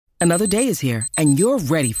Another day is here, and you're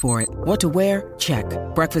ready for it. What to wear? Check.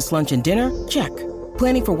 Breakfast, lunch, and dinner? Check.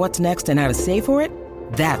 Planning for what's next and how to save for it?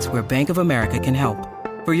 That's where Bank of America can help.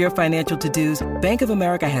 For your financial to-dos, Bank of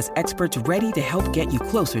America has experts ready to help get you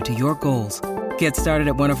closer to your goals. Get started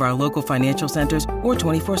at one of our local financial centers or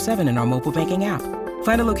 24/7 in our mobile banking app.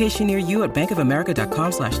 Find a location near you at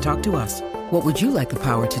bankofamerica.com/talktous. What would you like the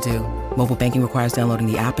power to do? Mobile banking requires downloading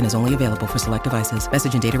the app and is only available for select devices.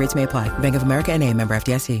 Message and data rates may apply. Bank of America N.A., member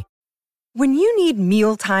FDIC. When you need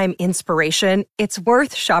mealtime inspiration, it's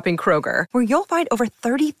worth shopping Kroger, where you'll find over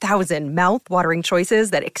 30,000 mouth-watering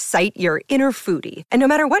choices that excite your inner foodie. And no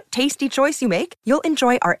matter what tasty choice you make, you'll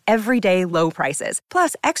enjoy our everyday low prices,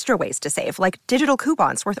 plus extra ways to save, like digital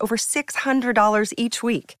coupons worth over $600 each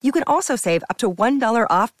week. You can also save up to $1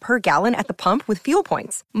 off per gallon at the pump with fuel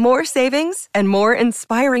points. More savings and more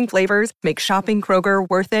inspiring flavors make shopping Kroger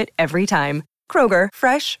worth it every time. Kroger,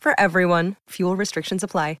 fresh for everyone. Fuel restrictions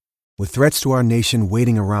apply. With threats to our nation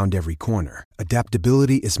waiting around every corner,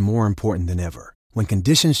 adaptability is more important than ever. When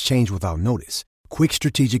conditions change without notice, quick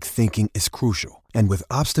strategic thinking is crucial. And with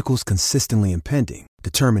obstacles consistently impending,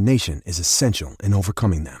 determination is essential in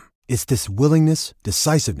overcoming them. It's this willingness,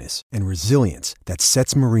 decisiveness, and resilience that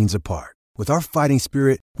sets Marines apart. With our fighting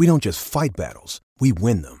spirit, we don't just fight battles, we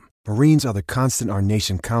win them. Marines are the constant our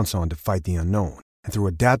nation counts on to fight the unknown. And through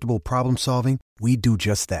adaptable problem solving, we do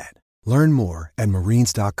just that. Learn more at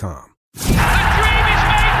marines.com. The dream is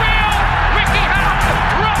made real! Ricky Hatton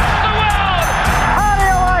rocks the world! How do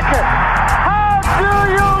you like it? How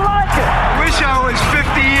do you like it? I wish I was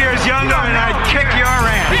 50 years younger and I'd kick your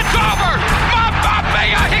ass. It's over! Mamma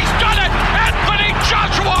Mia! He's done it! Anthony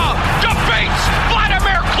Joshua defeats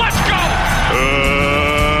Vladimir Klitschko!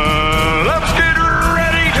 Let's get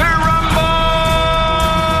ready to rumble!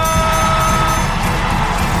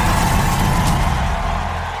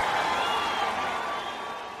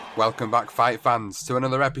 Welcome back, fight fans, to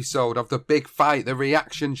another episode of The Big Fight, the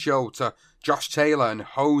reaction show to Josh Taylor and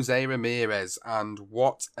Jose Ramirez. And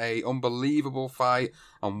what a unbelievable fight,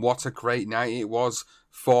 and what a great night it was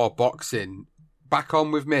for boxing. Back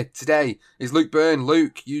on with me today is Luke Byrne.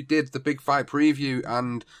 Luke, you did the Big Fight preview,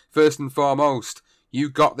 and first and foremost, you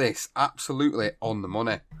got this absolutely on the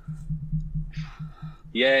money.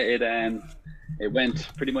 Yeah, it went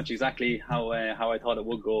pretty much exactly how I thought it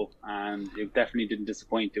would go, and it definitely didn't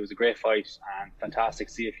disappoint. It was a great fight and fantastic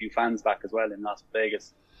to see a few fans back as well in Las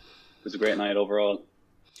Vegas. It was a great night overall.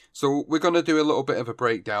 So we're going to do a little bit of a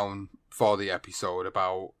breakdown for the episode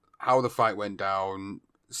about how the fight went down,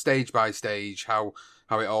 stage by stage, how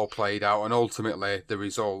it all played out, and ultimately the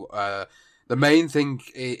result. The main thing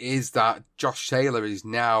is that Josh Taylor is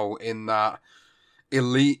now in that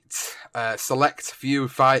elite, select few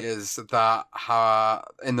fighters that are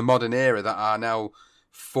in the modern era that are now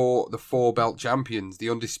the four belt champions, the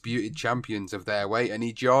undisputed champions of their weight, and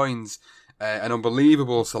he joins an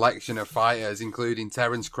unbelievable selection of fighters, including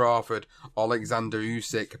Terence Crawford, Alexander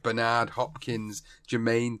Usyk, Bernard Hopkins,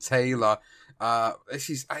 Jermaine Taylor.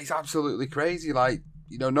 It's absolutely crazy. Like,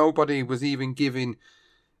 you know, nobody was even giving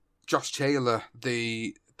Josh Taylor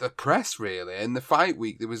the press, really. In the fight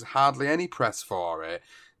week, there was hardly any press for it.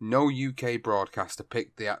 No UK broadcaster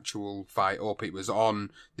picked the actual fight up. It was on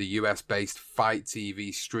the US-based Fight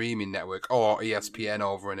TV streaming network, or ESPN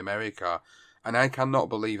over in America. And I cannot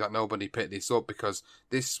believe that nobody picked this up, because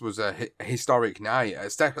this was a historic night,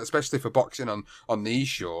 especially for boxing on these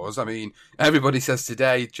shows. I mean, everybody says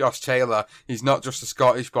today, Josh Taylor, he's not just a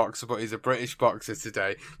Scottish boxer, but he's a British boxer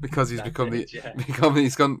today, because he's become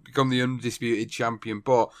the undisputed champion.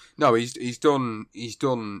 But no, he's done,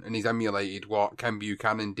 and he's emulated what Ken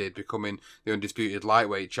Buchanan did, becoming the undisputed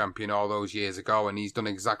lightweight champion all those years ago, and he's done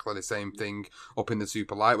exactly the same thing up in the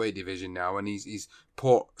super lightweight division now, and he's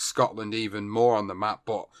put Scotland even more on the map.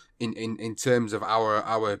 But in terms of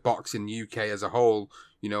our boxing UK as a whole,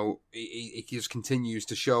 you know, it just continues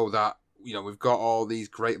to show that, you know, we've got all these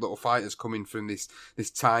great little fighters coming from this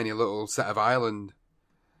tiny little set of island.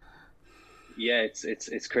 Yeah,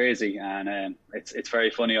 it's crazy, and it's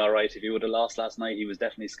very funny. All right, if he would have lost last night, he was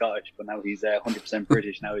definitely Scottish, but now he's 100%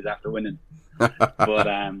 British. Now he's after winning. But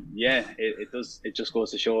yeah, it just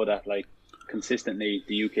goes to show that, like, consistently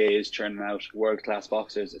the UK is churning out world-class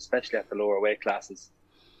boxers, especially at the lower weight classes.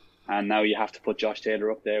 And now you have to put Josh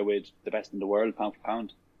Taylor up there with the best in the world, pound for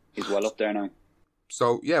pound. He's well up there now.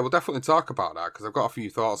 So, yeah, we'll definitely talk about that, because I've got a few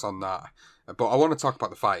thoughts on that But I want to talk about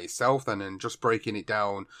the fight itself then, and just breaking it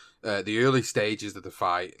down, the early stages of the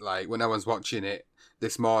fight. Like when I was watching it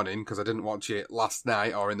this morning, because I didn't watch it last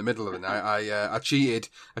night or in the middle of the night, I cheated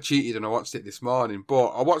and I watched it this morning. But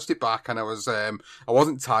I watched it back and I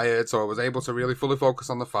wasn't tired, so I was able to really fully focus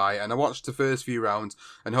on the fight. And I watched the first few rounds,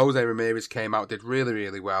 and Jose Ramirez came out, did really,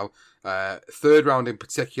 really well. Third round in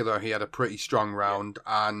particular, he had a pretty strong round,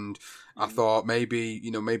 and I thought maybe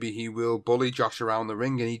he will bully Josh around the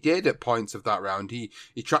ring, and he did at points of that round. He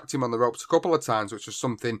tracked him on the ropes a couple of times, which was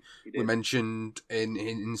something we mentioned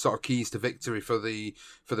in sort of keys to victory for the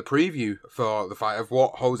preview for the fight of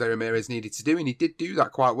what Jose Ramirez needed to do, and he did do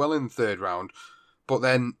that quite well in the third round. But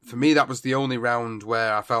then, for me, that was the only round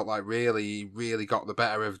where I felt like really, really got the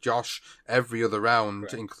better of Josh. Every other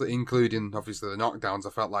round, including, obviously, the knockdowns, I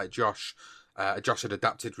felt like Josh had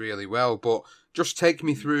adapted really well. But just take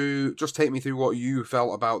me through what you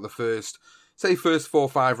felt about the first 4 or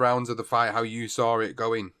 5 rounds of the fight, how you saw it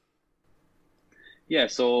going. Yeah,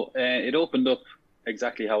 so it opened up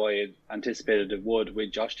exactly how I had anticipated it would,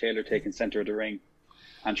 with Josh Taylor taking centre of the ring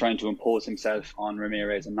and trying to impose himself on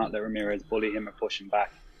Ramirez and not let Ramirez bully him or push him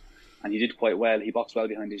back. And he did quite well. He boxed well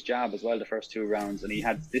behind his jab as well the first 2 rounds, and he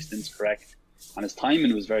had his distance correct. And his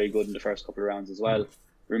timing was very good in the first couple of rounds as well.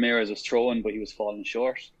 Ramirez was throwing, but he was falling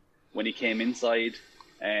short. When he came inside,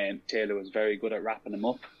 Taylor was very good at wrapping him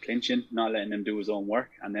up, clinching, not letting him do his own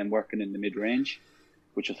work, and then working in the mid-range,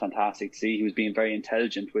 which was fantastic to see. He was being very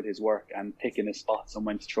intelligent with his work and picking his spots and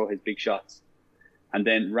when to throw his big shots. And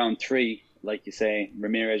then round 3, like you say,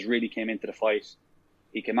 Ramirez really came into the fight.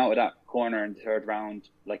 He came out of that corner in the third round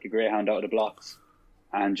like a greyhound out of the blocks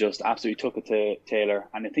and just absolutely took it to Taylor.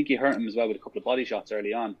 And I think he hurt him as well with a couple of body shots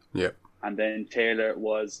early on. Yeah. And then Taylor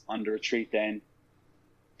was under retreat then.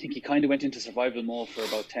 I think he kind of went into survival mode for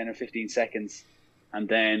about 10 or 15 seconds. And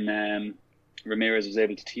then Ramirez was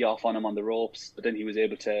able to tee off on him on the ropes. But then he was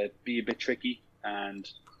able to be a bit tricky and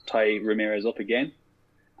tie Ramirez up again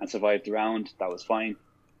and survived the round. That was fine.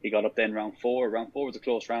 He got up then round 4. Round 4 was a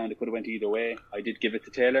close round. It could have went either way. I did give it to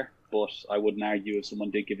Taylor, but I wouldn't argue if someone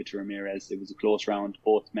did give it to Ramirez. It was a close round.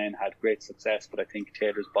 Both men had great success, but I think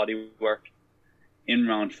Taylor's body work in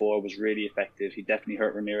round 4 was really effective. He definitely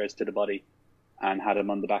hurt Ramirez to the body and had him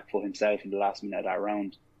on the back foot himself in the last minute of that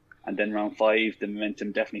round. And then round 5, the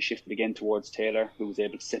momentum definitely shifted again towards Taylor, who was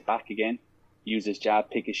able to sit back again, use his jab,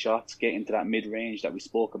 pick his shots, get into that mid-range that we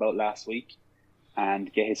spoke about last week,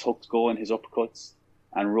 and get his hooks going, his uppercuts,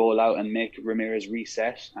 and roll out and make Ramirez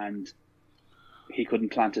reset. And he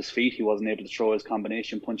couldn't plant his feet. He wasn't able to throw his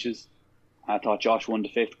combination punches. I thought Josh won the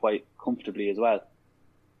 5th quite comfortably as well.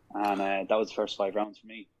 And that was the first 5 rounds for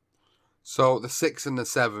me. So the 6th and the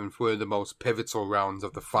 7th were the most pivotal rounds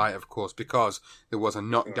of the fight, of course, because there was a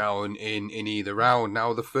knockdown in either round.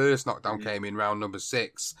 Now, the first knockdown came in round number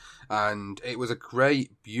 6, and it was a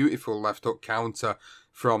great, beautiful left hook counter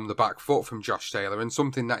from the back foot from Josh Taylor, and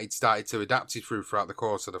something that he'd started to adapt it throughout the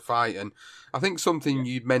course of the fight. And I think something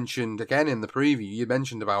you'd mentioned again in the preview, you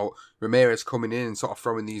mentioned about Ramirez coming in and sort of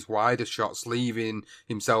throwing these wider shots, leaving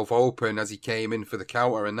himself open as he came in for the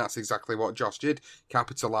counter, and that's exactly what Josh did.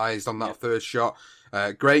 Capitalised on that first shot.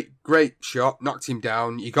 Great shot, knocked him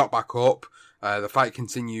down, he got back up, the fight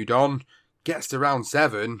continued on, gets to round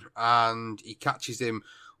 7, and he catches him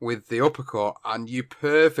with the uppercut, and you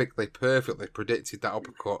perfectly predicted that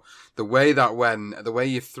uppercut. The way that went, the way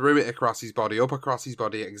you threw it across his body, up across his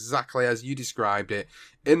body, exactly as you described it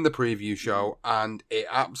in the preview show, and it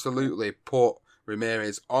absolutely put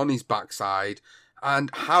Ramirez on his backside. And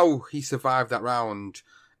how he survived that round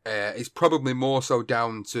is probably more so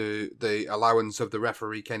down to the allowance of the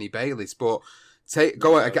referee Kenny Bayliss, but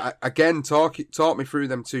talk me through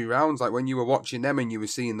them 2 rounds. Like when you were watching them and you were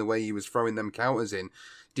seeing the way he was throwing them counters in,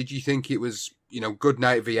 did you think it was, good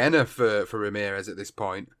night Vienna for Ramirez at this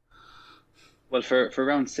point? Well, for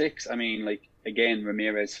round 6, I mean, again,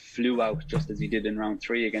 Ramirez flew out just as he did in round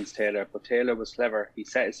 3 against Taylor, but Taylor was clever. He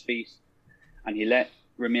set his feet and he let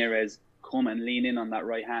Ramirez come and lean in on that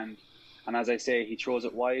right hand. And as I say, he throws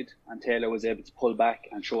it wide and Taylor was able to pull back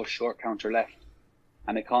and throw a short counter left.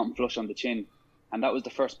 And it caught him flush on the chin. And that was the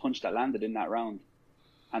first punch that landed in that round.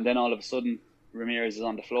 And then all of a sudden, Ramirez is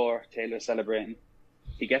on the floor, Taylor's celebrating.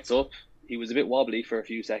 He gets up. He was a bit wobbly for a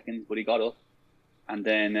few seconds, but he got up. And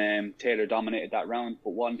then Taylor dominated that round.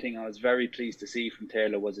 But one thing I was very pleased to see from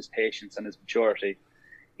Taylor was his patience and his maturity.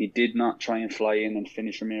 He did not try and fly in and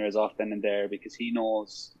finish Ramirez off then and there, because he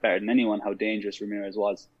knows better than anyone how dangerous Ramirez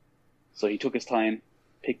was. So he took his time,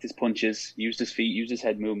 picked his punches, used his feet, used his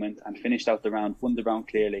head movement, and finished out the round, won the round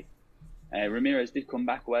clearly. Ramirez did come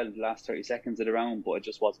back well in the last 30 seconds of the round, but it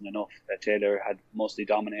just wasn't enough. Taylor had mostly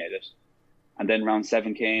dominated it. And then round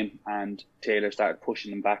 7 came, and Taylor started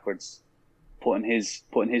pushing him backwards, putting his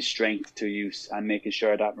strength to use and making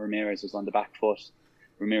sure that Ramirez was on the back foot.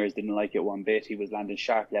 Ramirez didn't like it one bit. He was landing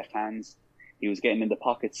sharp left hands. He was getting in the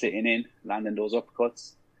pocket, sitting in, landing those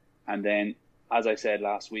uppercuts. And then, as I said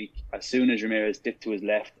last week, as soon as Ramirez dipped to his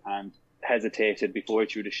left and hesitated before he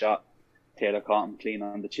threw the shot, Taylor caught him clean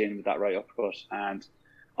on the chin with that right uppercut. And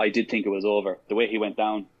I did think it was over. The way he went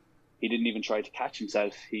down, he didn't even try to catch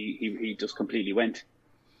himself. He just completely went.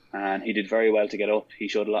 And he did very well to get up. He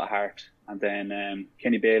showed a lot of heart. And then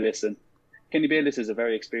Kenny Bayless is a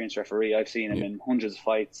very experienced referee. I've seen him in hundreds of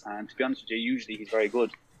fights. And to be honest with you, usually he's very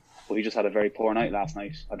good. But he just had a very poor night last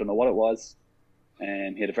night. I don't know what it was.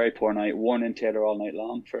 He had a very poor night, warning Taylor all night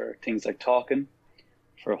long for things like talking,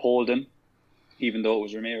 for holding, even though it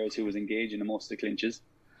was Ramirez who was engaging in most of the clinches.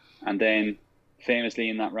 And then, famously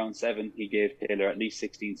in that round 7, he gave Taylor at least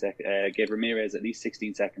 16 gave Ramirez at least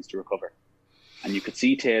 16 seconds to recover. And you could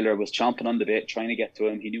see Taylor was chomping on the bit, trying to get to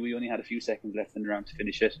him. He knew he only had a few seconds left in the round to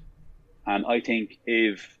finish it. And I think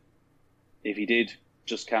if he did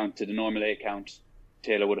just count to the normal 8 count,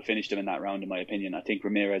 Taylor would have finished him in that round, in my opinion. I think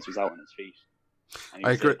Ramirez was out on his feet. And he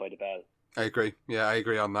was saved by the bell. I agree. Yeah, I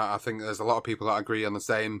agree on that. I think there's a lot of people that agree on the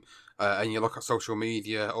same. And you look at social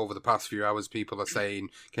media over the past few hours, people are saying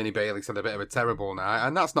Kenny Bayless had a bit of a terrible night,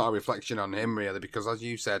 and that's not a reflection on him really, because as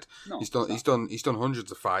you said, he's done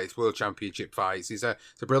hundreds of fights, world championship fights. He's a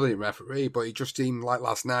brilliant referee, but he just seemed like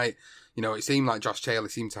last night. It seemed like Josh Taylor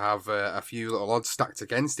seemed to have a few little odds stacked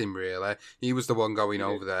against him, really. He was the one going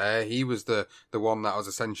over there. He was the one that was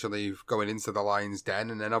essentially going into the lion's den,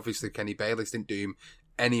 and then obviously Kenny Bayless didn't do him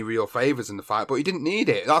any real favours in the fight, but he didn't need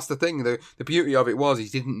it. That's the thing. The beauty of it was he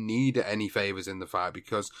didn't need any favours in the fight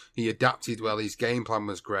because he adapted well. His game plan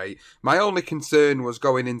was great. My only concern was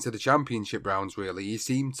going into the championship rounds, really. He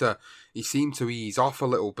seemed to ease off a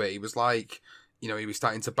little bit. He was like, he was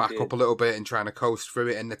starting to back up a little bit and trying to coast through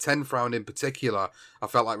it. And the 10th round in particular, I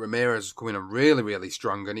felt like Ramirez was coming in really, really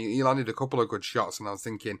strong. And he landed a couple of good shots. And I was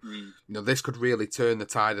thinking, this could really turn the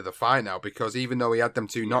tide of the fight now, because even though he had them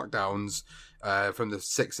 2 knockdowns from the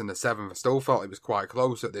 6th and the 7th, I still felt it was quite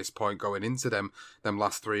close at this point going into them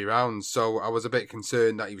last 3 rounds. So I was a bit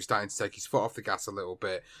concerned that he was starting to take his foot off the gas a little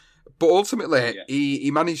bit. But ultimately,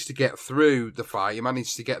 he managed to get through the fight. He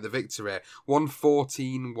managed to get the victory.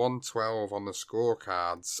 114, 112 on the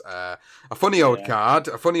scorecards. A funny old card,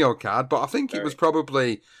 but I think it was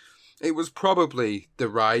probably the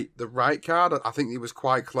right card. I think it was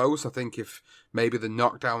quite close. I think if maybe the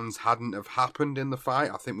knockdowns hadn't have happened in the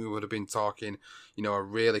fight, I think we would have been talking, a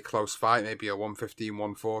really close fight, maybe a 115,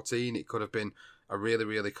 114. It could have been a really,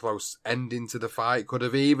 really close ending to the fight. Could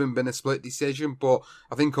have even been a split decision, but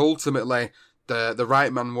I think ultimately the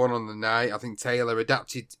right man won on the night. I think Taylor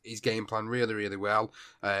adapted his game plan really, really well.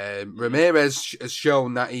 Ramirez has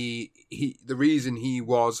shown that the reason he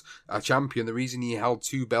was a champion, the reason he held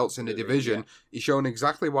 2 belts in the division, he's shown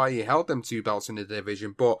exactly why he held them 2 belts in the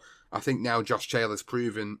division. But I think now Josh Taylor's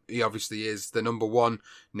proven he obviously is the number 1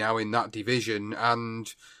 now in that division.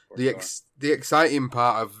 And the exciting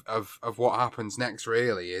part of what happens next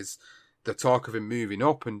really is the talk of him moving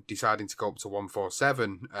up and deciding to go up to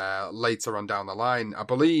 147 later on down the line. I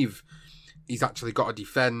believe he's actually got to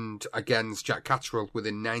defend against Jack Catterall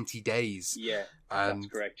within 90 days. Yeah, that's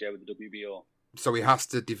correct, with the WBO. So he has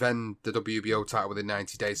to defend the WBO title within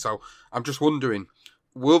 90 days. So I'm just wondering,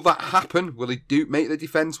 will that happen? Will he make the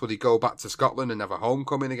defence? Will he go back to Scotland and have a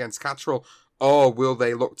homecoming against Catterall? Or will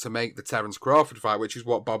they look to make the Terence Crawford fight, which is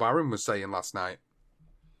what Bob Arum was saying last night?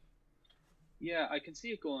 Yeah, I can see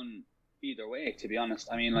it going either way, to be honest.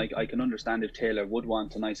 I mean, I can understand if Taylor would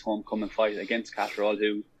want a nice homecoming fight against Catterall,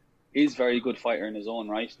 who is a very good fighter in his own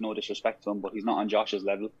right. No disrespect to him, but he's not on Josh's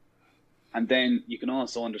level. And then you can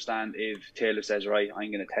also understand if Taylor says, right,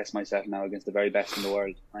 I'm going to test myself now against the very best in the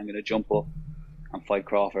world. I'm going to jump up and fight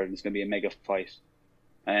Crawford, and it's going to be a mega fight.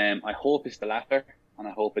 I hope it's the latter, and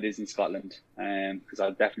I hope it is in Scotland, because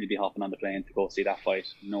I'll definitely be hopping on the plane to go see that fight,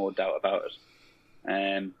 no doubt about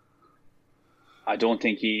it. I don't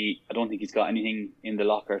think he's got anything in the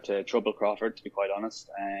locker to trouble Crawford, to be quite honest.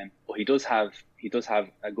 But he does have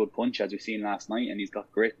a good punch, as we've seen last night, and he's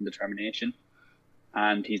got grit and determination,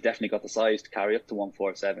 and he's definitely got the size to carry up to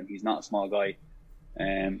 147. He's not a small guy,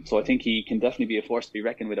 so I think he can definitely be a force to be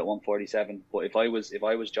reckoned with at 147. But if I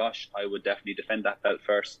was Josh, I would definitely defend that belt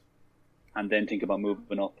first, and then think about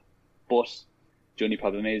moving up. But the only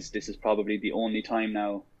problem is, this is probably the only time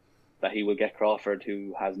now that he will get Crawford,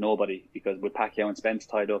 who has nobody, because with Pacquiao and Spence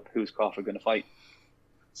tied up, who's Crawford going to fight?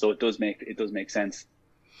 So it does make sense.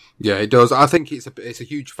 Yeah, it does. I think it's a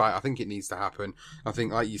huge fight. I think it needs to happen. I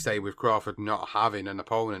think, like you say, with Crawford not having an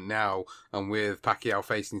opponent now, and with Pacquiao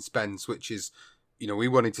facing Spence, which is, we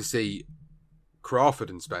wanted to see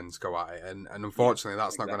Crawford and Spence go at it, and unfortunately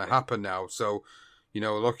that's not going to happen now. So,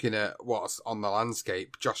 looking at what's on the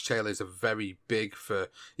landscape, Josh Taylor is very big for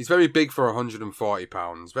 140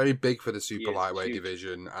 pounds, very big for the super lightweight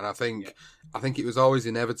division, and I think it was always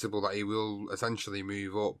inevitable that he will essentially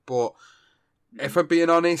move up, but. If I'm being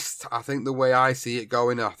honest, I think the way I see it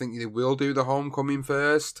going, I think they will do the homecoming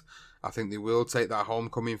first. I think they will take that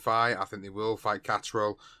homecoming fight. I think they will fight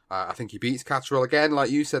Catterall. I think he beats Catterall again, like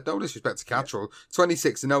you said. No disrespect to Catterall.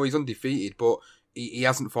 26-0, he's undefeated, but he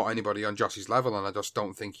hasn't fought anybody on Josh's level, and I just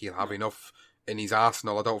don't think he'll have enough in his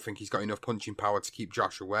arsenal. I don't think he's got enough punching power to keep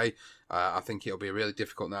Josh away. I think it'll be a really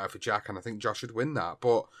difficult night for Jack, and I think Josh should win that.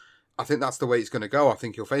 But I think that's the way it's going to go. I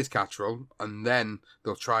think he'll face Catterall, and then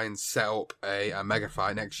they'll try and set up a mega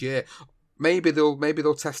fight next year. Maybe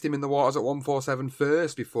they'll test him in the waters at 147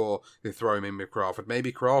 first before they throw him in with Crawford.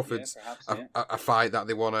 Maybe Crawford's a fight that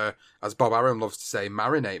they want to, as Bob Arum loves to say,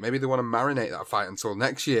 marinate. Maybe they want to marinate that fight until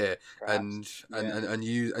next year, and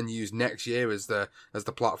use next year as the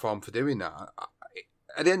platform for doing that.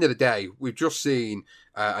 At the end of the day, we've just seen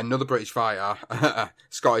another British fighter,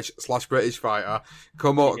 Scottish/British fighter, go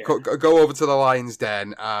over to the Lion's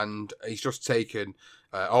Den, and he's just taken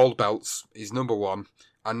all belts. He's number one.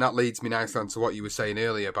 And that leads me nicely on to what you were saying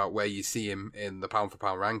earlier about where you see him in the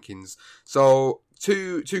pound-for-pound rankings. So,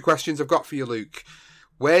 two questions I've got for you, Luke.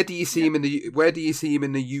 Where do you see him in the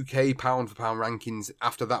UK pound-for-pound rankings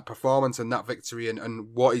after that performance and that victory,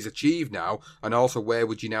 and what he's achieved now? And also, where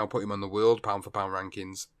would you now put him on the world pound-for-pound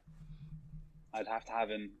rankings? I'd have to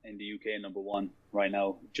have him in the UK number one right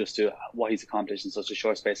now, just to what he's accomplished in such a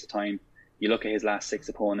short space of time. You look at his last 6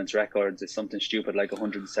 opponents' records; it's something stupid like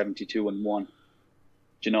 172-1.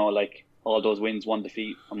 Like all those wins, 1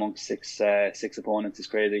 defeat amongst six opponents is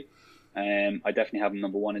crazy. I definitely have him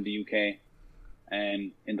number one in the UK.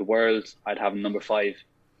 In the world, I'd have him number 5.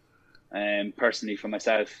 Personally, for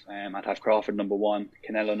myself, I'd have Crawford number 1,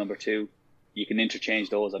 Canelo number 2. You can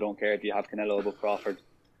interchange those. I don't care if you have Canelo above Crawford.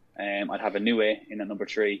 I'd have Inoue in at number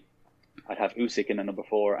 3. I'd have Usyk in at number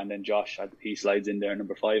 4, and then Josh, he slides in there at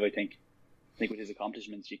number 5. I think with his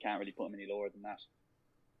accomplishments, you can't really put him any lower than that.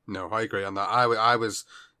 No, I agree on that. I was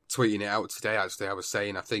tweeting it out today, actually. I was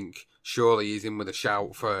saying I think surely he's in with a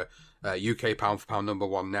shout for UK pound-for-pound number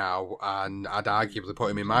 1 now, and I'd arguably put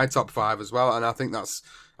him in my top 5 as well, and I think that's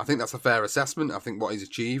a fair assessment. I think what he's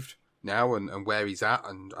achieved now and where he's at,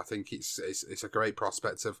 and I think it's a great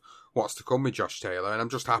prospect of what's to come with Josh Taylor, and I'm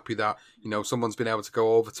just happy that someone's been able to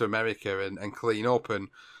go over to America and clean up and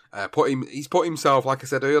he's put himself, like I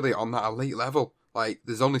said earlier, on that elite level. Like,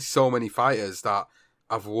 there's only so many fighters that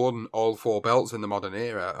have won all 4 belts in the modern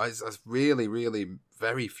era. It's really, really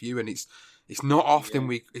very few, and it's not often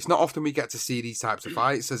we get to see these types of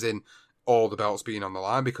fights, as in all the belts being on the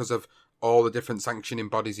line, because of all the different sanctioning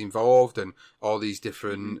bodies involved and all these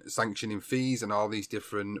different sanctioning fees and all these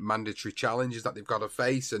different mandatory challenges that they've got to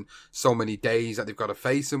face and so many days that they've got to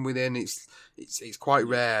face them within. It's quite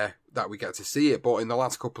rare that we get to see it, but in the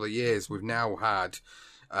last couple of years we've now had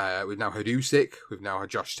Usyk, we've now had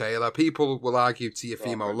Josh Taylor. People will argue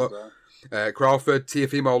Crawford,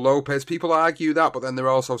 Teofimo Lopez. People argue that, but then they're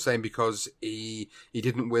also saying because he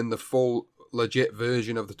didn't win the full legit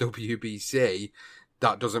version of the WBC,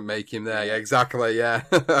 that doesn't make him there. Yeah, exactly. Yeah,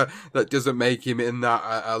 that doesn't make him in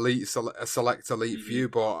that select elite few.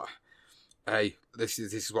 But hey, this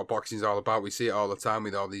is what boxing is all about. We see it all the time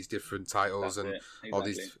with all these different titles and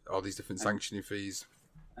exactly. all these different sanctioning fees.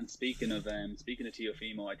 And speaking of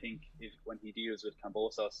Teofimo, I think when he deals with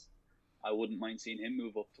Kambosos, I wouldn't mind seeing him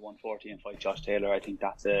move up to 140 and fight Josh Taylor. I think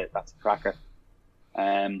that's a cracker.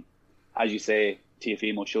 As you say,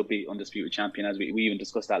 Teofimo should be undisputed champion, as we even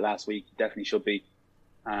discussed that last week. Definitely should be.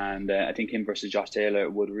 And I think him versus Josh Taylor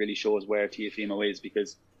would really show us where Teofimo is,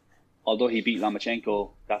 because although he beat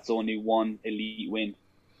Lomachenko, that's only 1 elite win,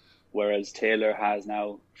 whereas Taylor has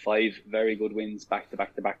now 5 very good wins back to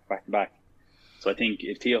back. So I think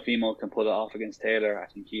if Teofimo can pull it off against Taylor, I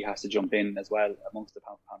think he has to jump in as well amongst the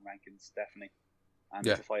pound rankings, definitely. And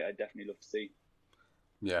it's a fight I'd definitely love to see.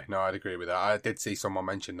 Yeah, no, I'd agree with that. I did see someone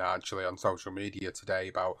mention that actually on social media today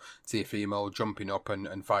about Teofimo jumping up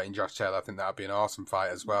and fighting Josh Taylor. I think that'd be an awesome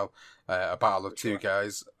fight as well. A battle of two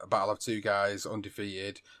guys,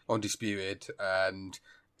 undefeated, undisputed, and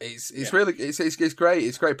it's really great.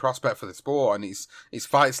 It's a great prospect for the sport, and it's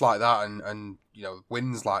fights like that and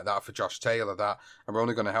wins like that for Josh Taylor that are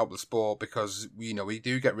only going to help the sport, because we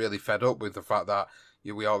do get really fed up with the fact that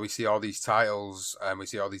we always see all these titles, and we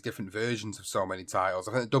see all these different versions of so many titles.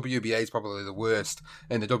 I think the WBA is probably the worst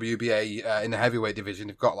in the WBA in the heavyweight division.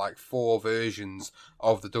 They've got like 4 versions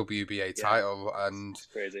of the WBA title, and it's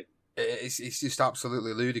crazy. It's just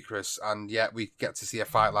absolutely ludicrous. And yet we get to see a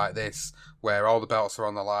fight like this where all the belts are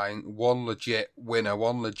on the line, one legit winner,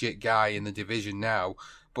 one legit guy in the division now.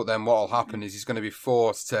 But then what will happen is he's going to be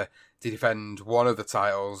forced to defend one of the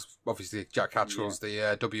titles. Obviously, Jack Catterall's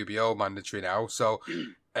the WBO mandatory now. So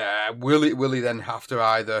will he then have to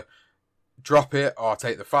either drop it or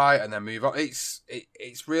take the fight and then move on? It's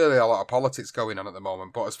really a lot of politics going on at the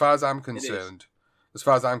moment. But as far as I'm concerned,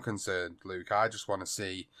 Luke, I just want to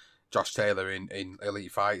see Josh Taylor in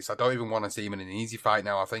elite fights. I don't even want to see him in an easy fight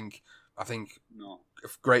now. I think no.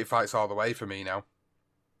 Great fights all the way for me now.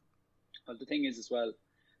 Well, the thing is as well,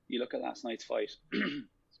 you look at last night's fight,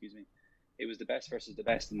 excuse me, it was the best versus the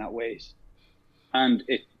best in that weight. And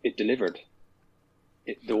it delivered.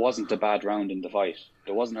 There wasn't a bad round in the fight.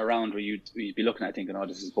 There wasn't a round where you'd be looking at thinking, oh,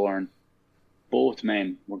 this is boring. Both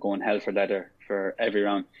men were going hell for leather for every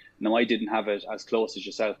round. Now, I didn't have it as close as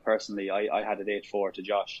yourself personally. I had it 8-4 to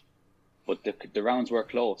Josh. But the rounds were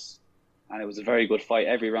close. And it was a very good fight.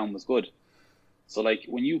 Every round was good. So, like,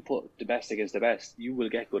 when you put the best against the best, you will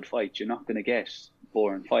get good fights. You're not going to get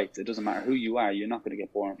boring fights. It doesn't matter who you are, you're not going to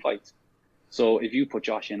get boring fights. So if you put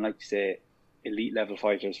Josh in, like you say, elite level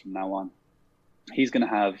fighters from now on, he's going to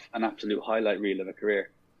have an absolute highlight reel of a career.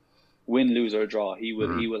 Win, lose or draw, he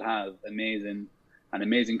will have an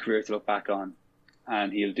amazing career to look back on,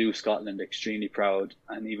 and he'll do Scotland extremely proud,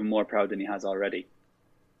 and even more proud than he has already.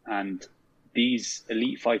 And these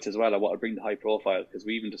elite fights as well are what will bring the high profile, because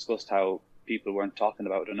we even discussed how people weren't talking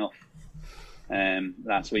about it enough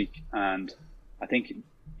last week. And I think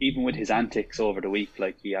even with his antics over the week,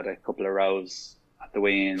 like he had a couple of rows at the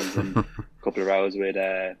weigh-ins and a couple of rows with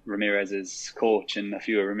Ramirez's coach and a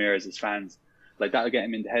few of Ramirez's fans, like that'll get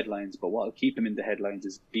him into headlines. But what will keep him in the headlines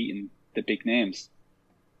is beating the big names.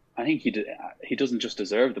 I think he doesn't just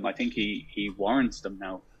deserve them. I think he warrants them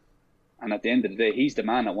now. And at the end of the day, he's the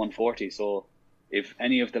man at 140. So if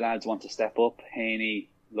any of the lads want to step up, Haney,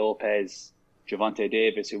 Lopez, Gervonta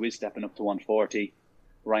Davis, who is stepping up to 140,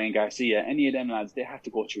 Ryan Garcia, any of them lads, they have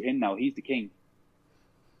to go through him now. He's the king.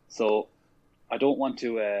 So I don't want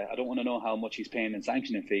to know how much he's paying in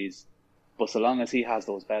sanctioning fees, but so long as he has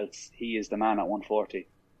those belts, he is the man at 140,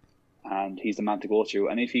 and he's the man to go through.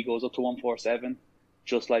 And if he goes up to 147,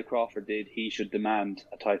 just like Crawford did, he should demand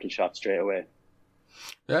a title shot straight away.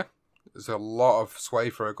 Yeah, there's a lot of sway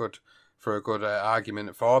for a good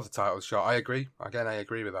argument for the title shot. I agree. Again, I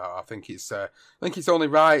agree with that. I think it's only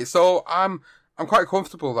right. So I'm quite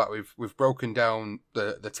comfortable that we've broken down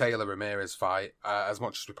the Taylor Ramirez fight as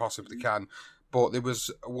much as we possibly can. But there was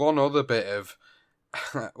one other bit of,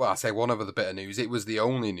 well, I say one other bit of news. It was the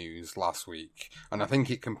only news last week, and I think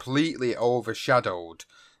it completely overshadowed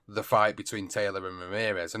the fight between Taylor and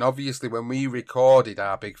Ramirez. And obviously, when we recorded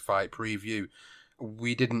our big fight preview,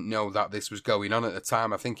 we didn't know that this was going on at the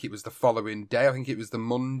time. I think it was the following day. I think it was the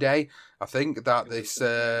Monday. I think that this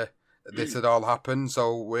had all happened.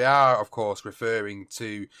 So we are, of course, referring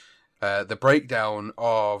to the breakdown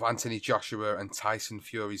of Anthony Joshua and Tyson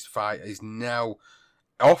Fury's fight is now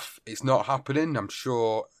off. It's not happening. I'm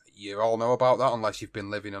sure you all know about that, unless you've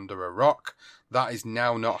been living under a rock. That is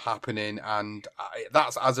now not happening, and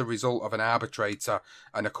that's as a result of an arbitrator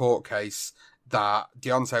and a court case that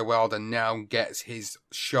Deontay Wilder now gets his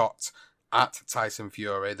shot at Tyson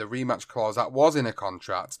Fury. The rematch clause that was in a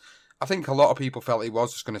contract, I think a lot of people felt he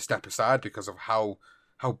was just going to step aside because of how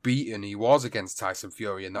beaten he was against Tyson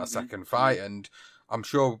Fury in that second fight. And I'm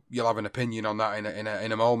sure you'll have an opinion on that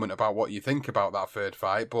in a moment about what you think about that third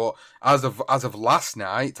fight. But as of last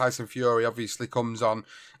night, Tyson Fury obviously comes on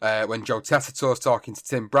when Joe Tessitore's talking to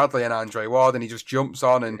Tim Bradley and Andre Ward, and he just jumps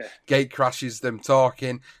on and gate crashes them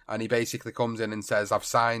talking, and he basically comes in and says, "I've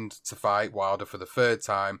signed to fight Wilder for the third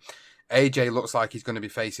time." AJ looks like he's going to be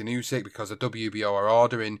facing Usyk because the WBO are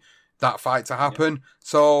ordering that fight to happen. Yeah.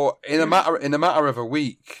 So in a matter of a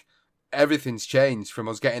week, everything's changed from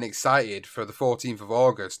us getting excited for the 14th of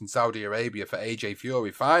August in Saudi Arabia for AJ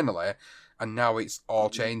Fury finally, and now it's all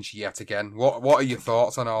changed yet again. What are your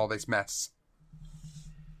thoughts on all this mess?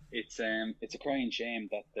 It's a crying shame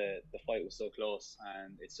that the fight was so close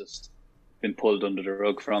and it's just been pulled under the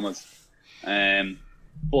rug from us.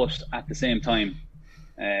 But at the same time,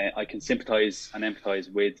 I can sympathise and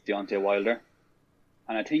empathise with Deontay Wilder,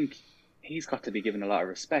 and I think he's got to be given a lot of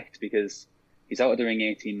respect because he's out of the ring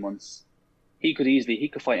 18 months. He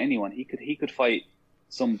could fight anyone. He could fight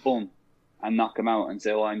some bum and knock him out and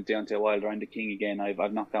say, "Oh, I'm Deontay Wilder. I'm the king again.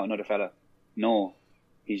 I've knocked out another fella." No,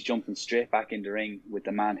 he's jumping straight back in the ring with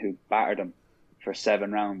the man who battered him for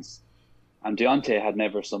 7 rounds. And Deontay had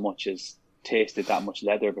never so much as tasted that much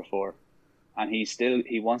leather before. And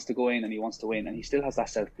he wants to go in and he wants to win, and he still has that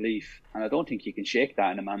self-belief. And I don't think you can shake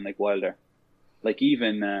that in a man like Wilder. Like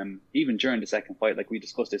even during the second fight, like we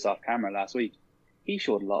discussed this off camera last week, he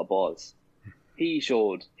showed a lot of balls. He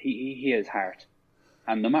showed he has heart.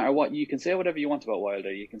 And no matter what, you can say whatever you want about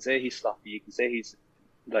Wilder. You can say he's sloppy. You can say he's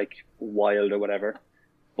like wild or whatever.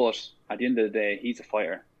 But at the end of the day, he's a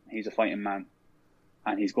fighter. He's a fighting man.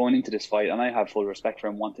 And he's going into this fight, and I have full respect for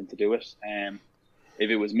him wanting to do it. If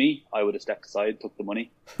it was me, I would have stepped aside, took the money,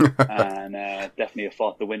 and definitely have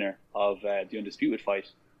fought the winner of the undisputed fight.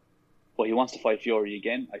 But he wants to fight Fury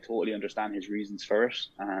again. I totally understand his reasons for it,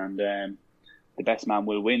 and the best man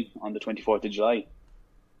will win on the 24th of July.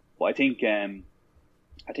 But I think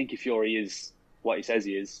if Fury is what he says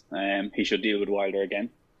he is, he should deal with Wilder again.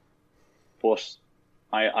 But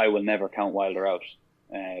I will never count Wilder out,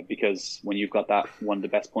 because when you've got that one of the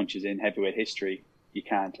best punches in heavyweight history, you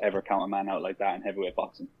can't ever count a man out like that in heavyweight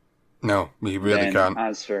boxing. No, you really can't.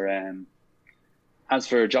 As for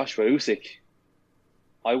Joshua Usyk,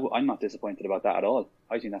 I'm not disappointed about that at all.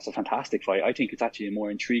 I think that's a fantastic fight. I think it's actually a more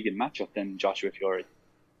intriguing matchup than Joshua Fury.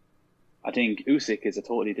 I think Usyk is a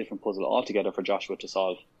totally different puzzle altogether for Joshua to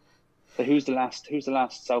solve. So who's the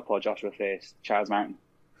last southpaw Joshua faced? Charles Martin.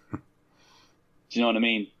 Do you know what I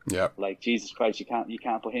mean? Yeah. Like, Jesus Christ, you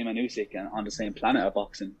can't put him and Usyk on the same planet of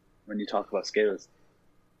boxing when you talk about skills.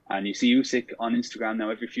 And you see Usyk on Instagram now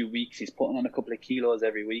every few weeks. He's putting on a couple of kilos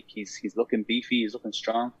every week. He's looking beefy. He's looking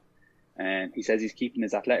strong. And he says he's keeping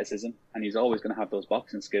his athleticism, and he's always going to have those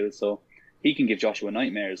boxing skills. So he can give Joshua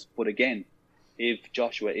nightmares. But again, if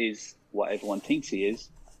Joshua is what everyone thinks he is,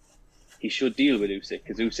 he should deal with Usyk,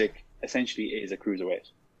 because Usyk essentially is a cruiserweight.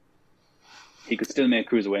 He could still make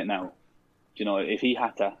cruiserweight now. You know, if he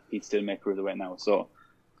had to, he'd still make cruiserweight now. So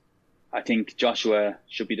I think Joshua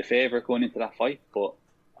should be the favourite going into that fight, but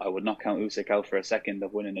I would not count Usyk out for a second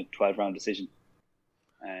of winning a 12-round decision.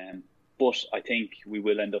 But I think we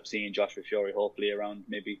will end up seeing Joshua Fury hopefully around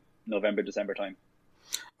maybe November, December time.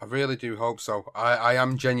 I really do hope so. I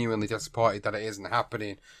am genuinely disappointed that it isn't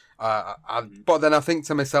happening. But then I think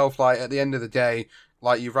to myself, like, at the end of the day,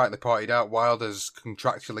 like you rightly pointed out, Wilder's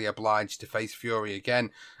contractually obliged to face Fury again,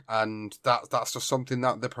 and that's just something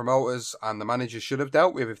that the promoters and the managers should have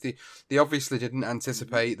dealt with. If they obviously didn't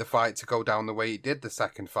anticipate the fight to go down the way it did the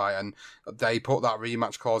second fight, and they put that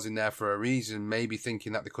rematch clause in there for a reason, maybe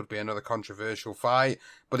thinking that there could be another controversial fight,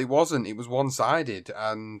 but it wasn't. It was one-sided,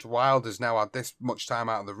 and Wilder's now had this much time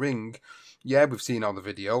out of the ring. Yeah, we've seen all the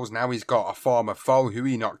videos. Now he's got a former foe who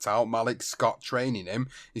he knocked out, Malik Scott, training him.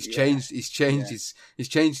 He's changed his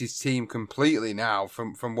team completely now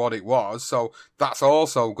from what it was. So that's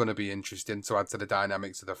also going to be interesting to add to the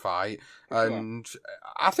dynamics of the fight. And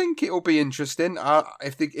I think it'll be interesting.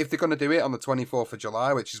 If they're going to do it on the 24th of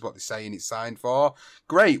July, which is what they're saying it's signed for,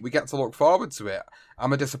 great. We get to look forward to it.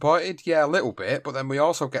 Am I disappointed? Yeah, a little bit. But then we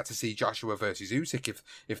also get to see Joshua versus Usyk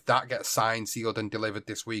if that gets signed, sealed, and delivered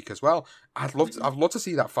this week as well. I'd love to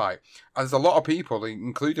see that fight. There's a lot of people,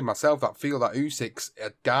 including myself, that feel that Usyk's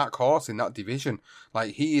a dark horse in that division.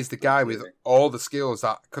 Like, he is the guy with all the skills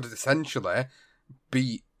that could essentially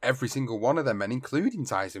beat every single one of them men, including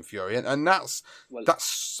Tyson Fury, and that's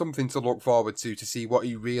something to look forward to see what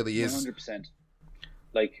he really is. 100%.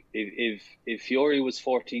 Like, if Fury was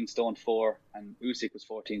 14 stone 4 and Usyk was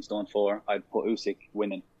 14 stone 4, I'd put Usyk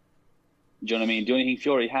winning. Do you know what I mean? The only thing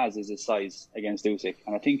Fury has is his size against Usyk,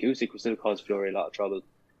 and I think Usyk would still cause Fury a lot of trouble.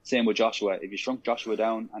 Same with Joshua. If you shrunk Joshua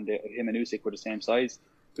down and him and Usyk were the same size,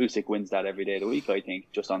 Usyk wins that every day of the week, I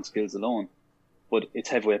think, just on skills alone. But it's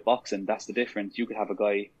heavyweight boxing. That's the difference. You could have a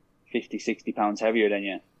guy 50, 60 pounds heavier than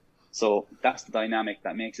you. So that's the dynamic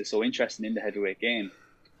that makes it so interesting in the heavyweight game.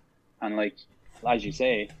 And like, as you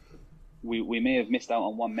say, we may have missed out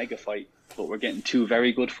on one mega fight, but we're getting 2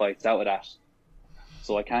 very good fights out of that.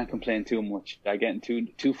 So I can't complain too much. I'm getting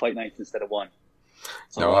two fight nights instead of one.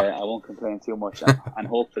 So no, I won't complain too much. And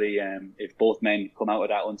hopefully, if both men come out of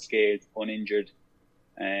that unscathed, uninjured,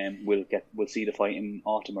 we'll see the fight in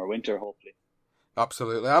autumn or winter, hopefully.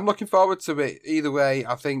 Absolutely. I'm looking forward to it. Either way,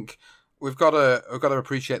 I think we've got to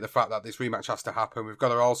appreciate the fact that this rematch has to happen. We've got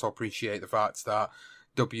to also appreciate the fact that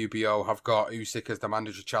WBO have got Usyk as the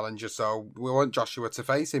mandatory challenger, so we want Joshua to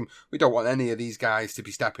face him. We don't want any of these guys to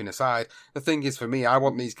be stepping aside. The thing is, for me, I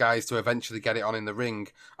want these guys to eventually get it on in the ring,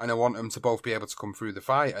 and I want them to both be able to come through the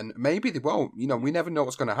fight, and maybe they won't. You know, we never know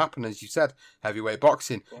what's going to happen. As you said, heavyweight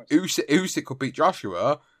boxing. Usyk could beat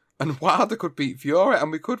Joshua, and Wilder could beat Fury,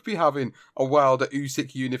 and we could be having a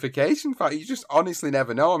Wilder-Usyk unification fight. You just honestly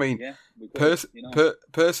never know. I mean,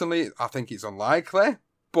 personally, I think it's unlikely,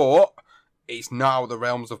 but it's not out of the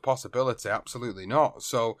realms of possibility. Absolutely not.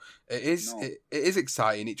 So it is. No. It is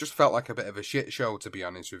exciting. It just felt like a bit of a shit show, to be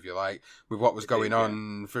honest with you. Like with what was going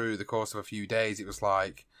on through the course of a few days, it was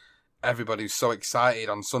like everybody was so excited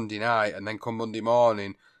on Sunday night, and then come Monday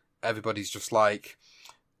morning, everybody's just like,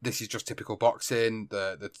 this is just typical boxing.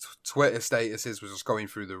 The Twitter statuses were just going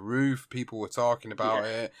through the roof. People were talking about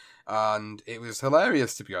it, and it was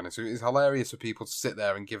hilarious, to be honest. It was hilarious for people to sit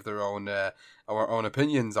there and give their own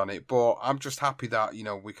opinions on it. But I'm just happy that, you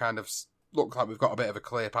know, we kind of look like we've got a bit of a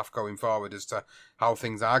clear path going forward as to how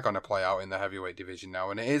things are going to play out in the heavyweight division now,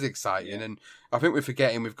 and it is exciting. And I think we're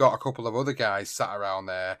forgetting we've got a couple of other guys sat around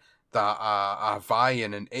there that are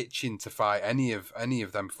vying and itching to fight any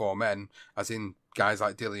of them four men, as in guys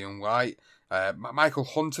like Dillian Whyte. Michael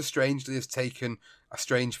Hunter strangely has taken a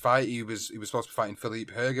strange fight. He was supposed to be fighting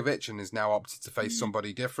Filip Hrgović and is now opted to face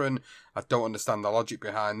somebody different. I don't understand the logic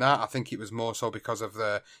behind that. I think it was more so because of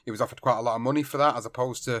he was offered quite a lot of money for that as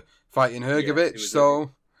opposed to fighting Hrgović.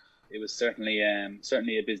 It was certainly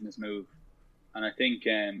a business move, and I think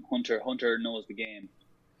Hunter knows the game.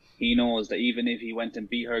 He knows that even if he went and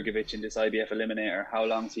beat Hrgović in this IBF Eliminator, how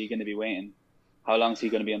long is he going to be waiting? How long is he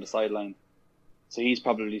going to be on the sideline? So he's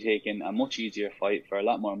probably taking a much easier fight for a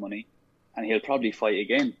lot more money, and he'll probably fight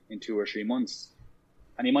again in 2 or 3 months.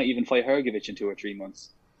 And he might even fight Hrgović in 2 or 3 months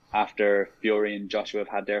after Fury and Joshua have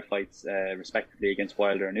had their fights respectively against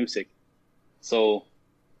Wilder and Usyk. So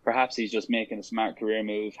perhaps he's just making a smart career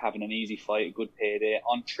move, having an easy fight, a good payday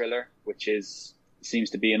on Triller, which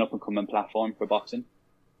seems to be an up-and-coming platform for boxing.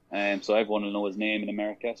 So everyone will know his name in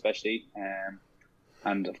America, especially.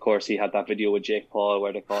 And of course, he had that video with Jake Paul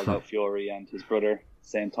where they called out Fury and his brother at the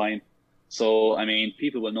same time. So, I mean,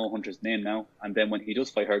 people will know Hunter's name now. And then when he does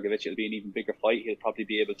fight Hrgović, it'll be an even bigger fight. He'll probably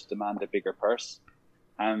be able to demand a bigger purse.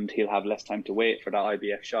 And he'll have less time to wait for that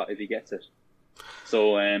IBF shot if he gets it.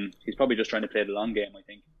 So he's probably just trying to play the long game, I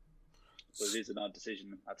think. So it is an odd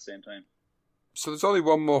decision at the same time. So there's only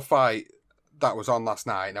one more fight that was on last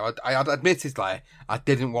night. Now, I admittedly, I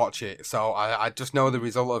didn't watch it, so I just know the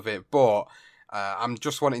result of it, but I'm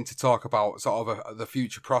just wanting to talk about sort of the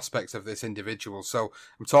future prospects of this individual. So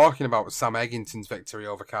I'm talking about Sam Eggington's victory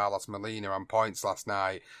over Carlos Molina on points last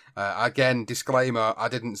night. Again, disclaimer, I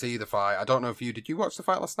didn't see the fight. I don't know if did you watch the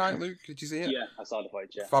fight last night, Luke? Did you see it? Yeah, I saw the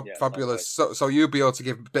fight, yeah. Fabulous. So you'll be able to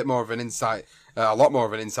give a bit more of an insight, a lot more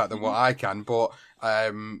of an insight than what I can, but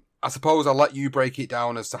I suppose I'll let you break it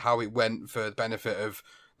down as to how it went for the benefit of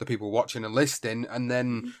the people watching and listening, and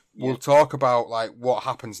then we'll talk about like what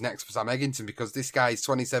happens next for Sam Eggington, because this guy is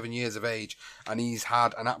 27 years of age and he's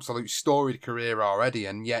had an absolute storied career already,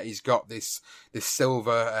 and yet he's got this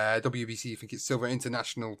silver WBC, I think it's silver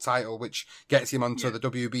international title, which gets him onto the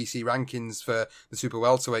WBC rankings for the super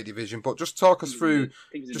welterweight division. But just talk us through.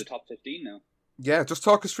 I think he's in the top 15 now. Yeah, just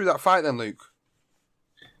talk us through that fight then, Luke.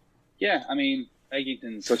 Yeah, I mean,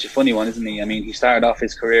 Eggington's such a funny one, isn't he? I mean, he started off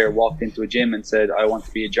his career, walked into a gym and said, I want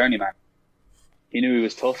to be a journeyman. He knew he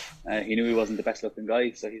was tough. He knew he wasn't the best looking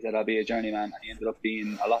guy, so he said, I'll be a journeyman. And he ended up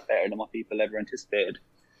being a lot better than what people ever anticipated.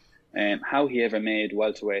 How he ever made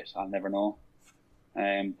welterweight, I'll never know.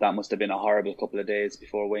 That must have been a horrible couple of days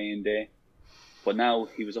before weigh-in day. But now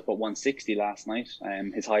he was up at 160 last night,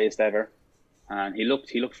 his highest ever. And he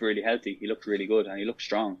looked really healthy. He looked really good and he looked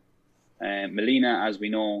strong. Molina, as we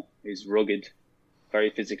know, is rugged, very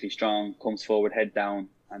physically strong, comes forward, head down,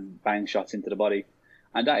 and bang shots into the body.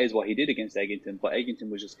 And that is what he did against Eggington. But Eggington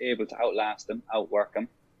was just able to outlast him, outwork him,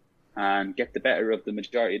 and get the better of the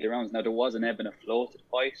majority of the rounds. Now, there was an ebb and a flow to the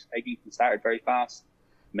fight. Eggington started very fast.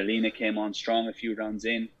 Molina came on strong a few rounds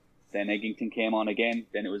in. Then Eggington came on again.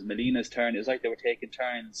 Then it was Molina's turn. It was like they were taking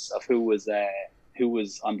turns of who was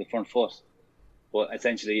on the front foot. But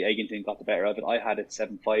essentially, Eggington got the better of it. I had it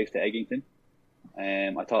 7-5 to Eggington.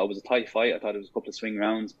 I thought it was a tight fight. I thought it was a couple of swing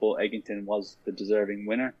rounds, but Eggington was the deserving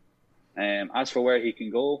winner. As for where he can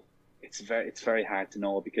go, it's very hard to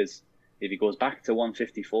know, because if he goes back to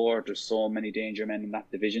 154, there's so many danger men in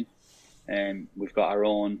that division. We've got our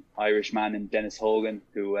own Irish man in Dennis Hogan,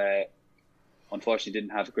 who unfortunately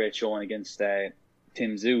didn't have a great showing against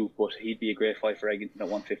Tim Tszyu, but he'd be a great fight for Eggington at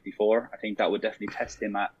 154. I think that would definitely test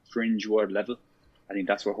him at fringe world level. I think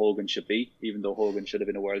that's where Hogan should be, even though Hogan should have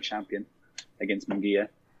been a world champion against Munguia.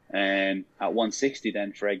 At 160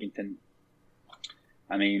 then for Eggington,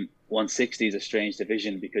 I mean, 160 is a strange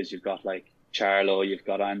division, because you've got like Charlo, you've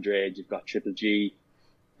got Andrade, you've got Triple G,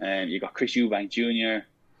 you've got Chris Eubank Jr.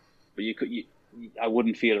 But I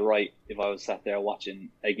wouldn't feel right if I was sat there watching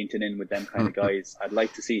Eggington in with them kind of guys. I'd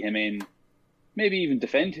like to see him in, maybe even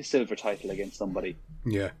defend his silver title against somebody.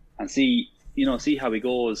 Yeah. And see how he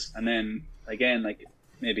goes, and then again, like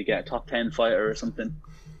maybe get a top 10 fighter or something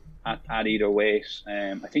at either weight.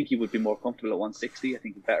 I think he would be more comfortable at 160. I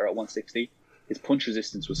think he's better at 160. His punch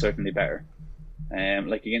resistance was certainly better.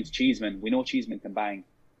 Like against Cheeseman, we know Cheeseman can bang,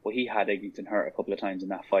 but he had Eggington hurt a couple of times in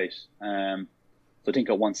that fight. So I think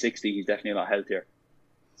at 160, he's definitely a lot healthier.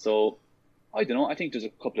 So, I don't know. I think there's a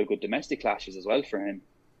couple of good domestic clashes as well for him.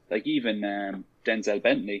 Like even Denzel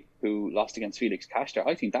Bentley, who lost against Felix Kasher.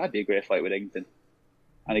 I think that'd be a great fight with Eggington.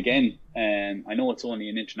 And again, I know it's only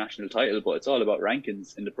an international title, but it's all about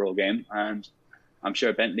rankings in the pro game. And I'm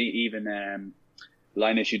sure Bentley, even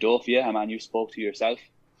Linus Udofia, a man you spoke to yourself,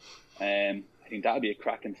 I think that'd be a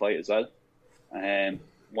cracking fight as well.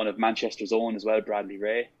 One of Manchester's own as well, Bradley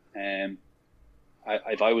Ray.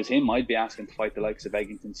 If I was him, I'd be asking to fight the likes of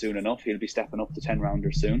Eggington soon enough. He'll be stepping up to 10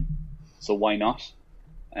 rounders soon, so why not?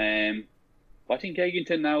 But I think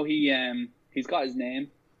Eggington now, he's got his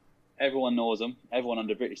name. Everyone knows him. Everyone on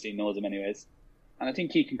the British scene knows him anyways. And I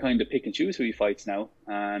think he can kind of pick and choose who he fights now.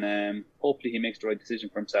 And hopefully he makes the right decision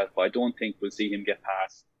for himself. But I don't think we'll see him get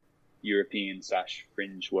past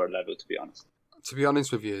European/fringe world level, to be honest. To be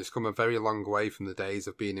honest with you, it's come a very long way from the days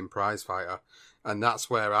of being in Prize Fighter. And that's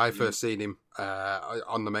where I first seen him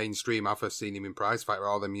on the mainstream. I first seen him in Prize Fighter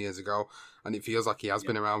all them years ago. And it feels like he has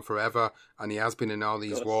been around forever. And he has been in all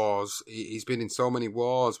these wars. He's been in so many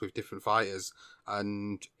wars with different fighters.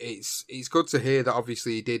 And it's good to hear that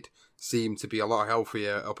obviously he did seem to be a lot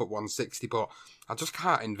healthier up at 160. But I just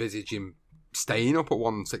can't envisage him staying up at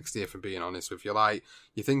 160, if I'm being honest with you. Like,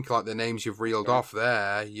 you think like the names you've reeled off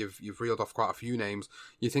there, you've reeled off quite a few names.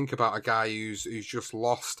 You think about a guy who's just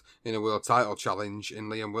lost in a world title challenge in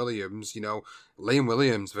Liam Williams. You know, Liam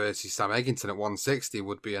Williams versus Sam Eggington at 160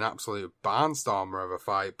 would be an absolute barnstormer of a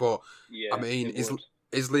fight. But yeah, I mean,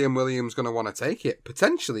 is Liam Williams going to want to take it?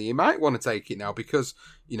 Potentially, he might want to take it now because,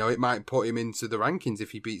 you know, it might put him into the rankings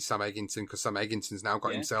if he beats Sam Eggington, because Sam Eggington's now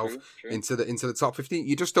got himself true. into the top 15.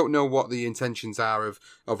 You just don't know what the intentions are of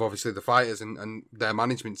obviously the fighters and their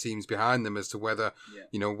management teams behind them as to whether,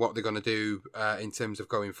 you know, what they're going to do in terms of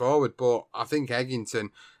going forward. But I think Eggington,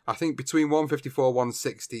 between 154,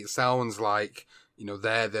 160, it sounds like, you know,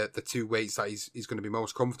 they're the two weights that he's going to be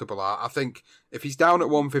most comfortable at. I think if he's down at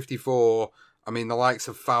 154, I mean, the likes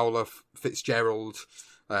of Fowler, Fitzgerald,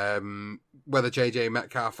 whether JJ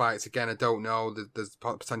Metcalf fights again, I don't know. There's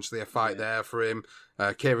potentially a fight there for him.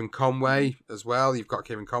 Kieran Conway as well. You've got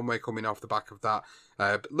Kieran Conway coming off the back of that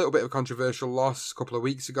little bit of a controversial loss a couple of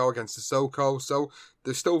weeks ago against Sissoko. So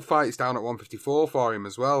there's still fights down at 154 for him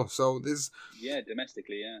as well. So there's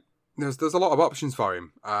domestically, there's a lot of options for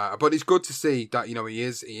him. But it's good to see that, you know, he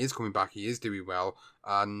is coming back. He is doing well,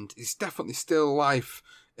 and he's definitely still life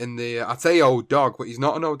in the, I'd say old dog, but he's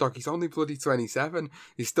not an old dog. He's only bloody 27.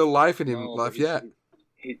 He's still life in him, yet.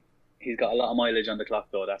 He's got a lot of mileage on the clock,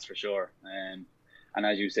 though, that's for sure. And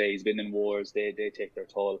as you say, he's been in wars. They take their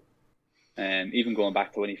toll. Even going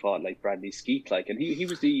back to when he fought like Bradley Skeet, and he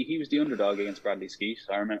was the underdog against Bradley Skeet.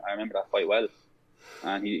 I remember that fight well,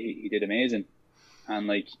 and he did amazing. And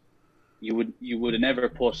like you would have never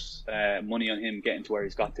put money on him getting to where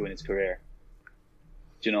he's got to in his career.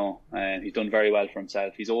 You know, he's done very well for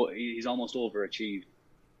himself. He's almost overachieved,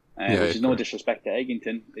 which is no disrespect to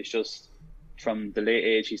Eggington. It's just from the late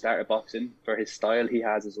age he started boxing, for his style he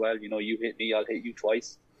has as well. You know, you hit me, I'll hit you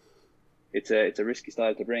twice. It's a risky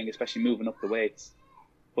style to bring, especially moving up the weights.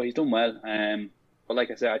 But he's done well. But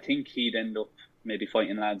like I said, I think he'd end up maybe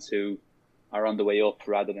fighting lads who are on the way up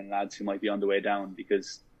rather than lads who might be on the way down,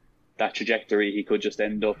 because that trajectory, he could just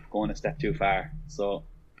end up going a step too far. So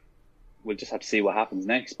we'll just have to see what happens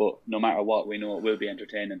next, but no matter what, we know it will be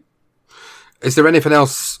entertaining. Is there anything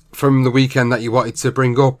else from the weekend that you wanted to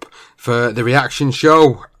bring up for the reaction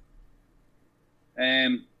show?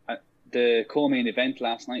 The co-main event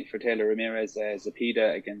last night for Taylor Ramirez,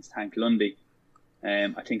 Zepeda against Hank Lundy.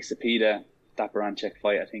 I think Zepeda, that Baranchek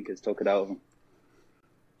fight, I think has took it out of him.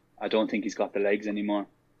 I don't think he's got the legs anymore.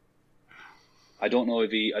 I don't know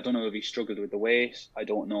if he struggled with the weight. I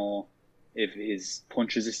don't know if his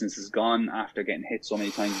punch resistance is gone after getting hit so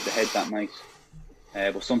many times in the head that night.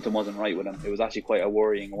 But something wasn't right with him. It was actually quite a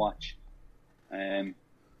worrying watch.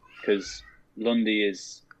 Because Lundy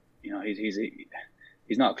is, you know,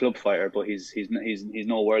 he's not a club fighter, but he's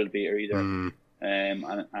no world beater either. And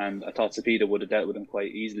I thought Zepeda would have dealt with him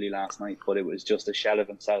quite easily last night, but it was just a shell of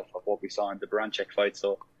himself of what we saw in the Baranchek fight.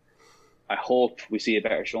 So I hope we see a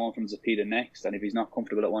better showing from Zepeda next, and if he's not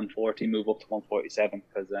comfortable at 140, move up to 147,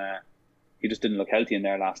 because he just didn't look healthy in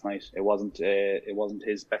there last night. It wasn't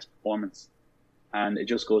his best performance, and it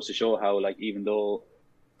just goes to show how, like, even though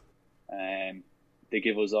they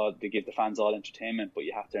give the fans all entertainment, but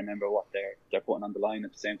you have to remember what they're putting on the line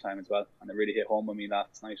at the same time as well. And it really hit home with me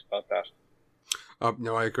last night about that.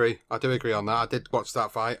 No, I agree. I do agree on that. I did watch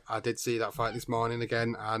that fight. I did see that fight this morning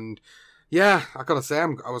again, and yeah, I gotta say,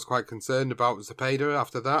 I was quite concerned about Zepeda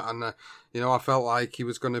after that, and I felt like he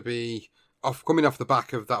was going to be coming off the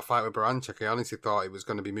back of that fight with Baranchyk. I honestly thought he was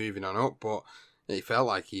going to be moving on up, but it felt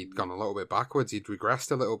like he'd gone a little bit backwards. He'd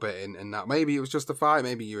regressed a little bit in that. Maybe it was just a fight.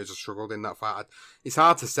 Maybe he just struggled in that fight. It's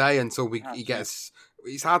hard to say until he gets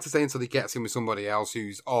in with somebody else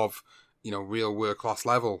who's of, real world-class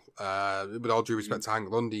level. With all due respect to Hank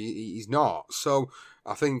Lundy, he's not. So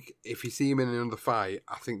I think if you see him in another fight,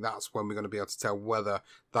 I think that's when we're going to be able to tell whether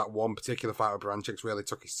that one particular fight with Baranchyk really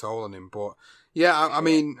took his toll on him. But yeah, I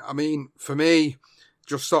mean, for me,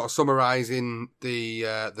 just sort of summarising the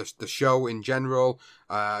show in general,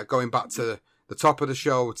 going back to the top of the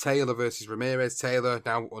show, Taylor versus Ramirez. Taylor,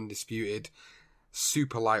 now undisputed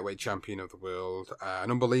super lightweight champion of the world.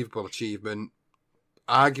 An unbelievable achievement.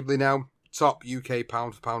 Arguably now top UK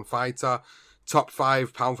pound for pound fighter, top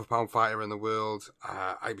 5 pound for pound fighter in the world.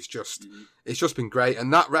 It's just been great.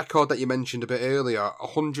 And that record that you mentioned a bit earlier,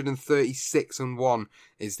 136-1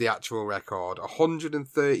 is the actual record.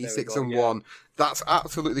 136-1. That's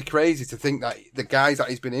absolutely crazy to think that the guys that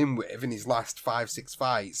he's been in with in his last 5-6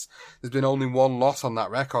 fights, there's been only one loss on that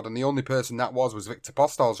record, and the only person that was Victor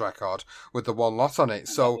Postol's record with the one loss on it.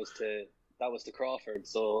 So that was to Crawford.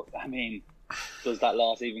 So I mean, does that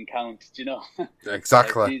loss even count? Do you know?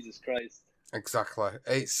 Exactly. Jesus Christ. Exactly.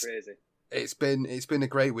 It's crazy. It's been a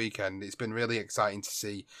great weekend. It's been really exciting to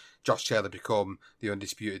see Josh Taylor become the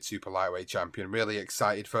undisputed super lightweight champion. Really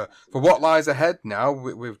excited for what lies ahead now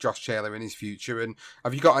with Josh Taylor in his future. And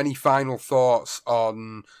have you got any final thoughts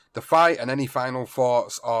on the fight and any final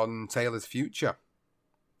thoughts on Taylor's future?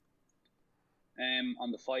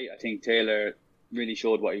 On the fight, I think Taylor really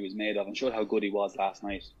showed what he was made of and showed how good he was last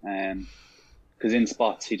night. Because in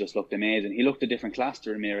spots, he just looked amazing. He looked a different class to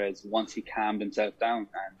Ramirez once he calmed himself down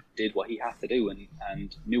and did what he had to do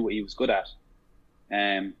and knew what he was good at.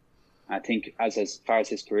 I think as far as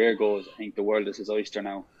his career goes, I think the world is his oyster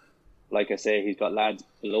now. Like I say, he's got lads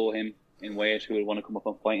below him in weight who will want to come up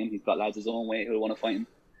and fight him. He's got lads his own weight who will want to fight him.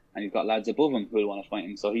 And he's got lads above him who will want to fight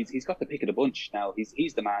him. So he's got the pick of the bunch now.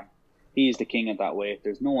 He's the man. He's the king at that weight.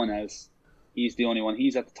 There's no one else. He's the only one.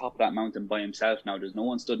 He's at the top of that mountain by himself now. There's no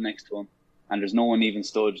one stood next to him. And there's no one even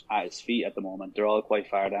stood at his feet at the moment. They're all quite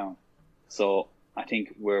far down. So I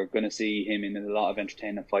think we're going to see him in a lot of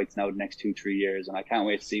entertaining fights now the next 2-3 years. And I can't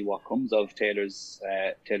wait to see what comes of Taylor's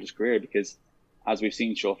career, because as we've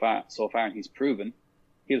seen so far, and he's proven,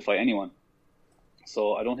 he'll fight anyone.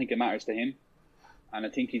 So I don't think it matters to him. And I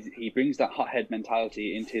think he brings that hothead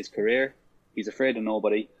mentality into his career. He's afraid of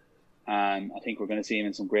nobody. And I think we're going to see him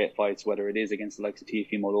in some great fights, whether it is against the likes of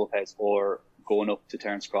Teofimo Lopez or going up to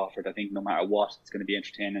Terence Crawford. I think no matter what, it's going to be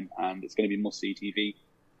entertaining and it's going to be must-see TV.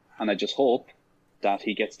 And I just hope that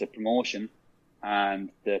he gets the promotion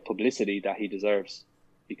and the publicity that he deserves.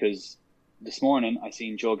 Because this morning I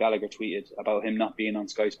seen Joe Gallagher tweeted about him not being on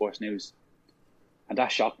Sky Sports News. And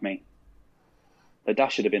that shocked me.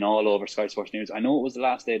 That should have been all over Sky Sports News. I know it was the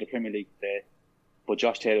last day of the Premier League today, but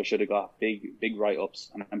Josh Taylor should have got big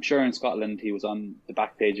write-ups. And I'm sure in Scotland he was on the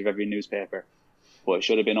back page of every newspaper. But it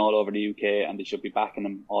should have been all over the UK, and they should be backing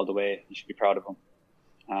him all the way. You should be proud of him.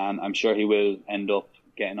 And I'm sure he will end up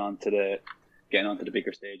getting onto the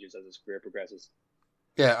bigger stages as his career progresses.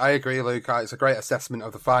 Yeah, I agree, Luke. It's a great assessment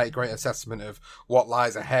of the fight, great assessment of what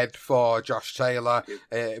lies ahead for Josh Taylor.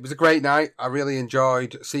 It was a great night. I really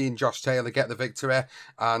enjoyed seeing Josh Taylor get the victory,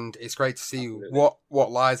 and it's great to see what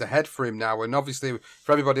lies ahead for him now. And obviously,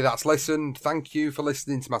 for everybody that's listened, thank you for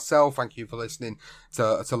listening to myself. Thank you for listening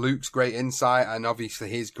to Luke's great insight, and obviously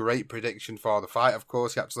his great prediction for the fight. Of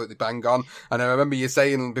course, he absolutely bang on. And I remember you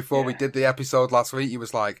saying before we did the episode last week, you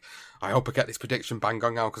was like, I hope I get this prediction bang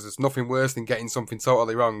on now, because there's nothing worse than getting something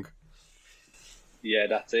totally wrong. Yeah,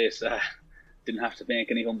 that's it. Didn't have to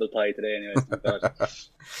make any humble pie today anyway.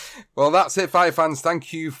 Well, that's it, fight fans.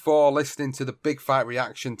 Thank you for listening to the Big Fight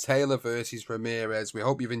Reaction, Taylor versus Ramirez. We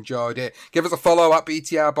hope you've enjoyed it. Give us a follow at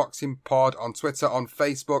BTR Boxing Pod on Twitter, on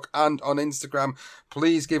Facebook and on Instagram.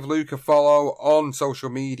 Please give Luke a follow on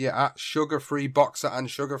social media at Sugar Free Boxer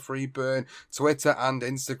and Sugar Free Burn, Twitter and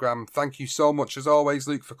Instagram. Thank you so much as always,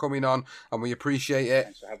 Luke, for coming on, and we appreciate it.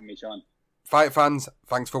 Thanks for having me, Sean. Fight fans,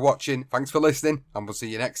 thanks for watching, thanks for listening, and we'll see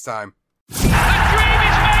you next time. The dream is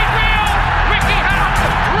made real! Ricky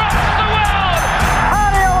Hatton rocks the world! How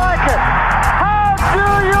do you like it? How do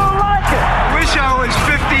you like it?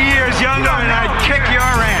 younger and I'd kick your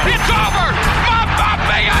ass. It's over! Mamma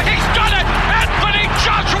Mia! He's done it! Anthony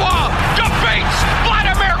Joshua defeats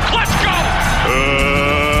Vladimir Klitschko!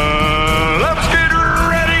 Let's get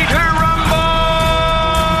ready to rumble!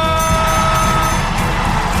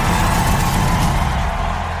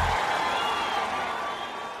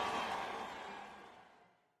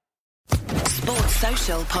 Sports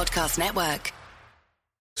Social Podcast Network.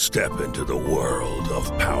 Step into the world of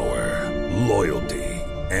power, loyalty,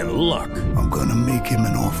 and luck. I'm gonna make him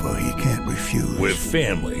an offer he can't refuse. With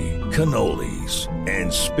family, cannolis,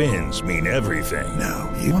 and spins mean everything.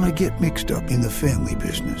 Now, you wanna get mixed up in the family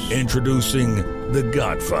business. Introducing The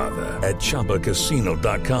Godfather at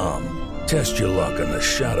ChumbaCasino.com. Test your luck in the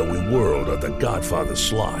shadowy world of The Godfather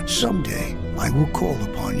slot. Someday, I will call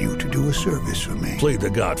upon you to do a service for me. Play The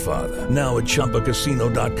Godfather, now at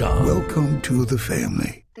ChumbaCasino.com. Welcome to the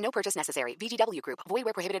family. No purchase necessary. VGW Group. Void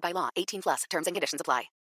where prohibited by law. 18+. Terms and conditions apply.